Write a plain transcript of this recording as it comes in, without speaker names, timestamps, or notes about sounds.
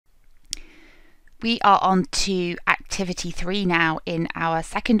We are on to activity 3 now in our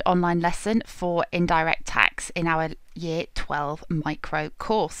second online lesson for indirect tax in our year 12 micro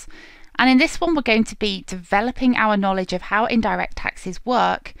course. And in this one, we're going to be developing our knowledge of how indirect taxes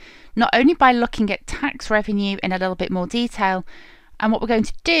work, not only by looking at tax revenue in a little bit more detail, and what we're going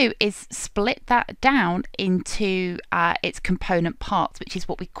to do is split that down into its component parts, which is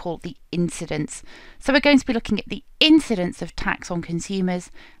what we call the incidence. So we're going to be looking at the incidence of tax on consumers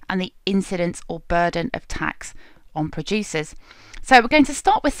and the incidence or burden of tax on producers. So we're going to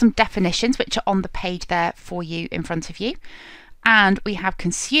start with some definitions which are on the page there for you in front of you. And we have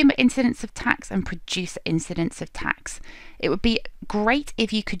consumer incidence of tax and producer incidence of tax. It would be great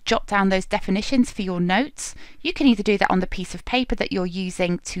if you could jot down those definitions for your notes. You can either do that on the piece of paper that you're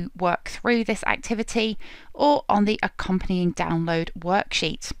using to work through this activity or on the accompanying download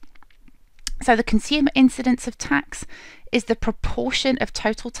worksheet. So the consumer incidence of tax is the proportion of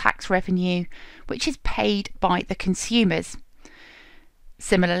total tax revenue which is paid by the consumers.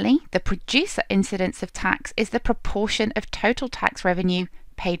 Similarly, the producer incidence of tax is the proportion of total tax revenue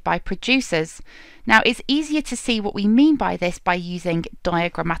paid by producers. Now, it's easier to see what we mean by this by using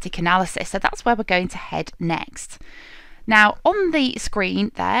diagrammatic analysis, so that's where we're going to head next. Now, on the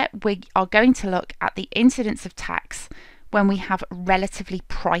screen there, we are going to look at the incidence of tax when we have relatively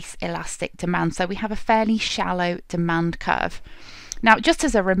price elastic demand, so we have a fairly shallow demand curve. Now, just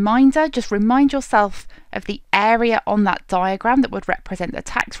as a reminder, just remind yourself of the area on that diagram that would represent the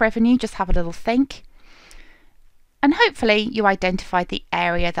tax revenue. Just have a little think. And hopefully you identified the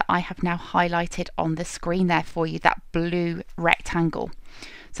area that I have now highlighted on the screen there for you, that blue rectangle.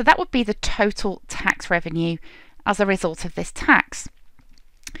 So that would be the total tax revenue as a result of this tax.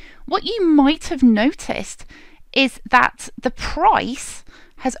 What you might have noticed is that the price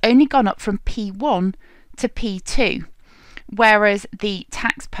has only gone up from P1 to P2. Whereas the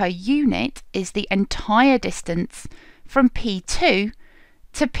tax per unit is the entire distance from P2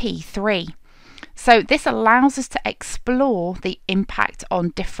 to P3. So this allows us to explore the impact on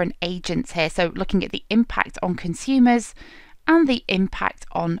different agents here. So looking at the impact on consumers and the impact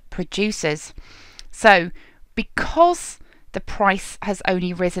on producers. So because the price has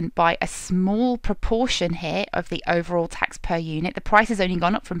only risen by a small proportion here of the overall tax per unit, the price has only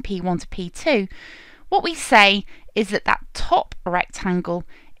gone up from P1 to P2, what we say is that that top rectangle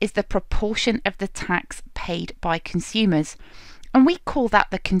is the proportion of the tax paid by consumers. And we call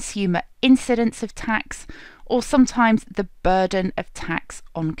that the consumer incidence of tax, or sometimes the burden of tax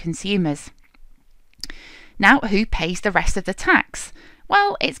on consumers. Now, who pays the rest of the tax?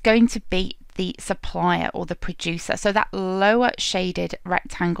 Well, it's going to be the supplier or the producer. So that lower shaded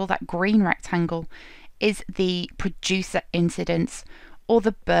rectangle, that green rectangle, is the producer incidence or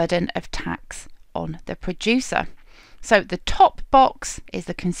the burden of tax on the producer. So the top box is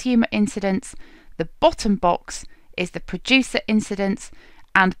the consumer incidence, the bottom box is the producer incidence,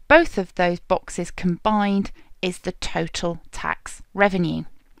 and both of those boxes combined is the total tax revenue.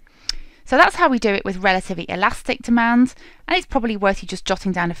 So that's how we do it with relatively elastic demand, and it's probably worth you just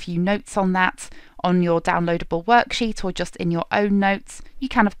jotting down a few notes on that on your downloadable worksheet or just in your own notes. You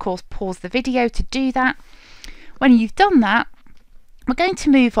can of course pause the video to do that. When you've done that, we're going to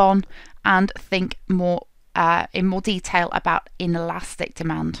move on and think more in more detail about inelastic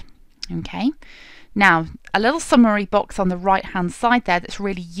demand. Okay, now a little summary box on the right hand side there that's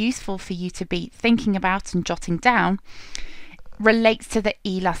really useful for you to be thinking about and jotting down relates to the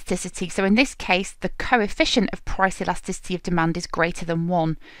elasticity. So in this case, the coefficient of price elasticity of demand is greater than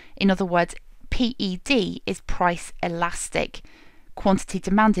 1. In other words, PED is price elastic. Quantity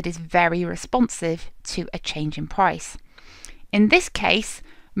demanded is very responsive to a change in price. In this case,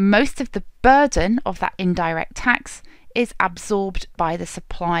 most of the burden of that indirect tax is absorbed by the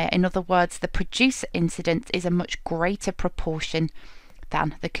supplier. In other words, the producer incidence is a much greater proportion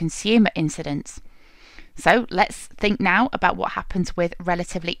than the consumer incidence. So let's think now about what happens with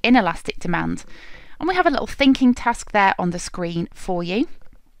relatively inelastic demand. And we have a little thinking task there on the screen for you.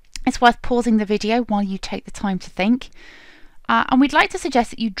 It's worth pausing the video while you take the time to think. And we'd like to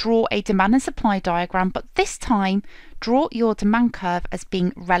suggest that you draw a demand and supply diagram, but this time draw your demand curve as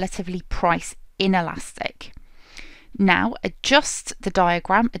being relatively price inelastic. Now adjust the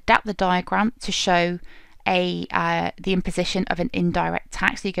diagram, adapt the diagram to show the imposition of an indirect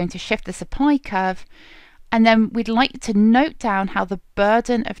tax. So you're going to shift the supply curve, and then we'd like to note down how the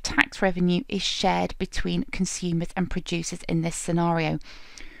burden of tax revenue is shared between consumers and producers in this scenario.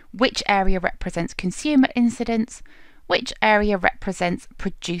 Which area represents consumer incidence? Which area represents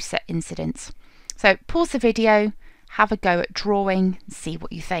producer incidence? So pause the video, have a go at drawing, and see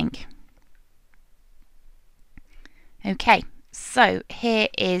what you think. Okay, so here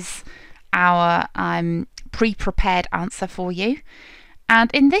is our pre-prepared answer for you. And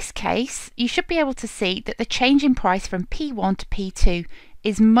in this case, you should be able to see that the change in price from P1 to P2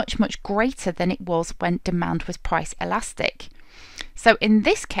 is much, much greater than it was when demand was price elastic. So in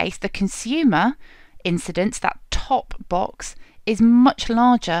this case, the consumer incidence, that top box, is much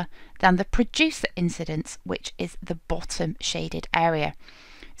larger than the producer incidence, which is the bottom shaded area.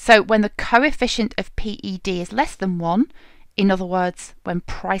 So when the coefficient of PED is less than 1, in other words, when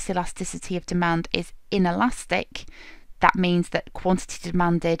price elasticity of demand is inelastic, that means that quantity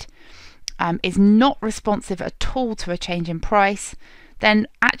demanded is not responsive at all to a change in price, then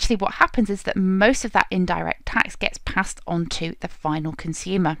actually what happens is that most of that indirect tax gets passed on to the final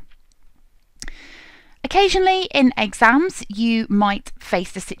consumer. Occasionally in exams you might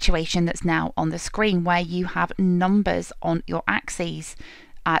face the situation that's now on the screen where you have numbers on your axes,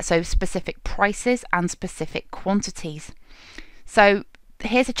 so specific prices and specific quantities. So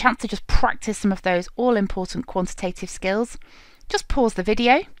here's a chance to just practice some of those all-important quantitative skills. Just pause the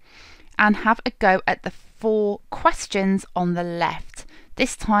video and have a go at the 4 questions on the left.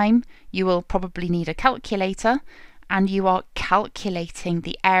 This time you will probably need a calculator, and you are calculating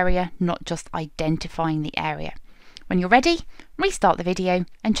the area, not just identifying the area. When you're ready, restart the video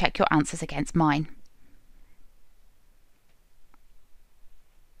and check your answers against mine.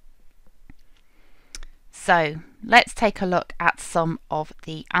 So let's take a look at some of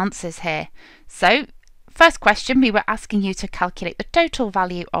the answers here. So first question, we were asking you to calculate the total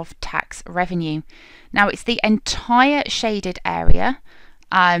value of tax revenue. Now it's the entire shaded area.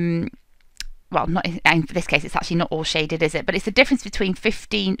 Well, not in this case, it's actually not all shaded, is it? But it's the difference between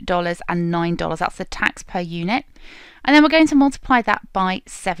 $15 and $9. That's the tax per unit. And then we're going to multiply that by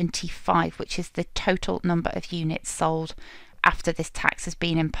 75, which is the total number of units sold after this tax has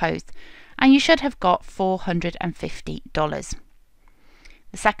been imposed. And you should have got $450.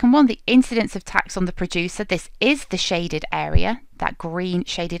 The second one, the incidence of tax on the producer. This is the shaded area, that green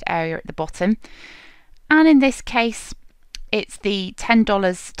shaded area at the bottom. And in this case, it's the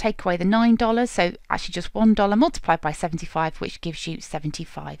 $10 take away the $9, so actually just $1 multiplied by 75, which gives you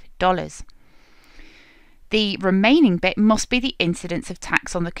 $75. The remaining bit must be the incidence of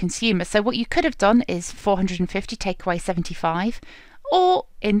tax on the consumer. So what you could have done is 450 take away 75, or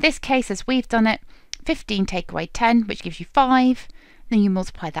in this case, as we've done it, 15 take away 10, which gives you 5. Then you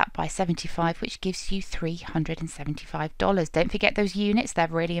multiply that by 75, which gives you $375. Don't forget those units, they're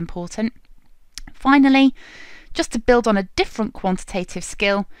really important. Finally, just to build on a different quantitative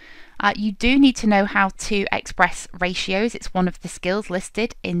skill, you do need to know how to express ratios. It's one of the skills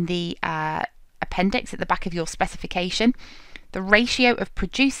listed in the appendix at the back of your specification. The ratio of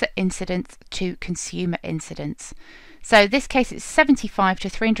producer incidence to consumer incidence. So this case it's 75 to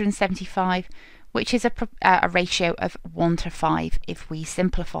 375, which is a ratio of 1 to 5 if we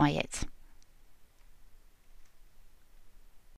simplify it.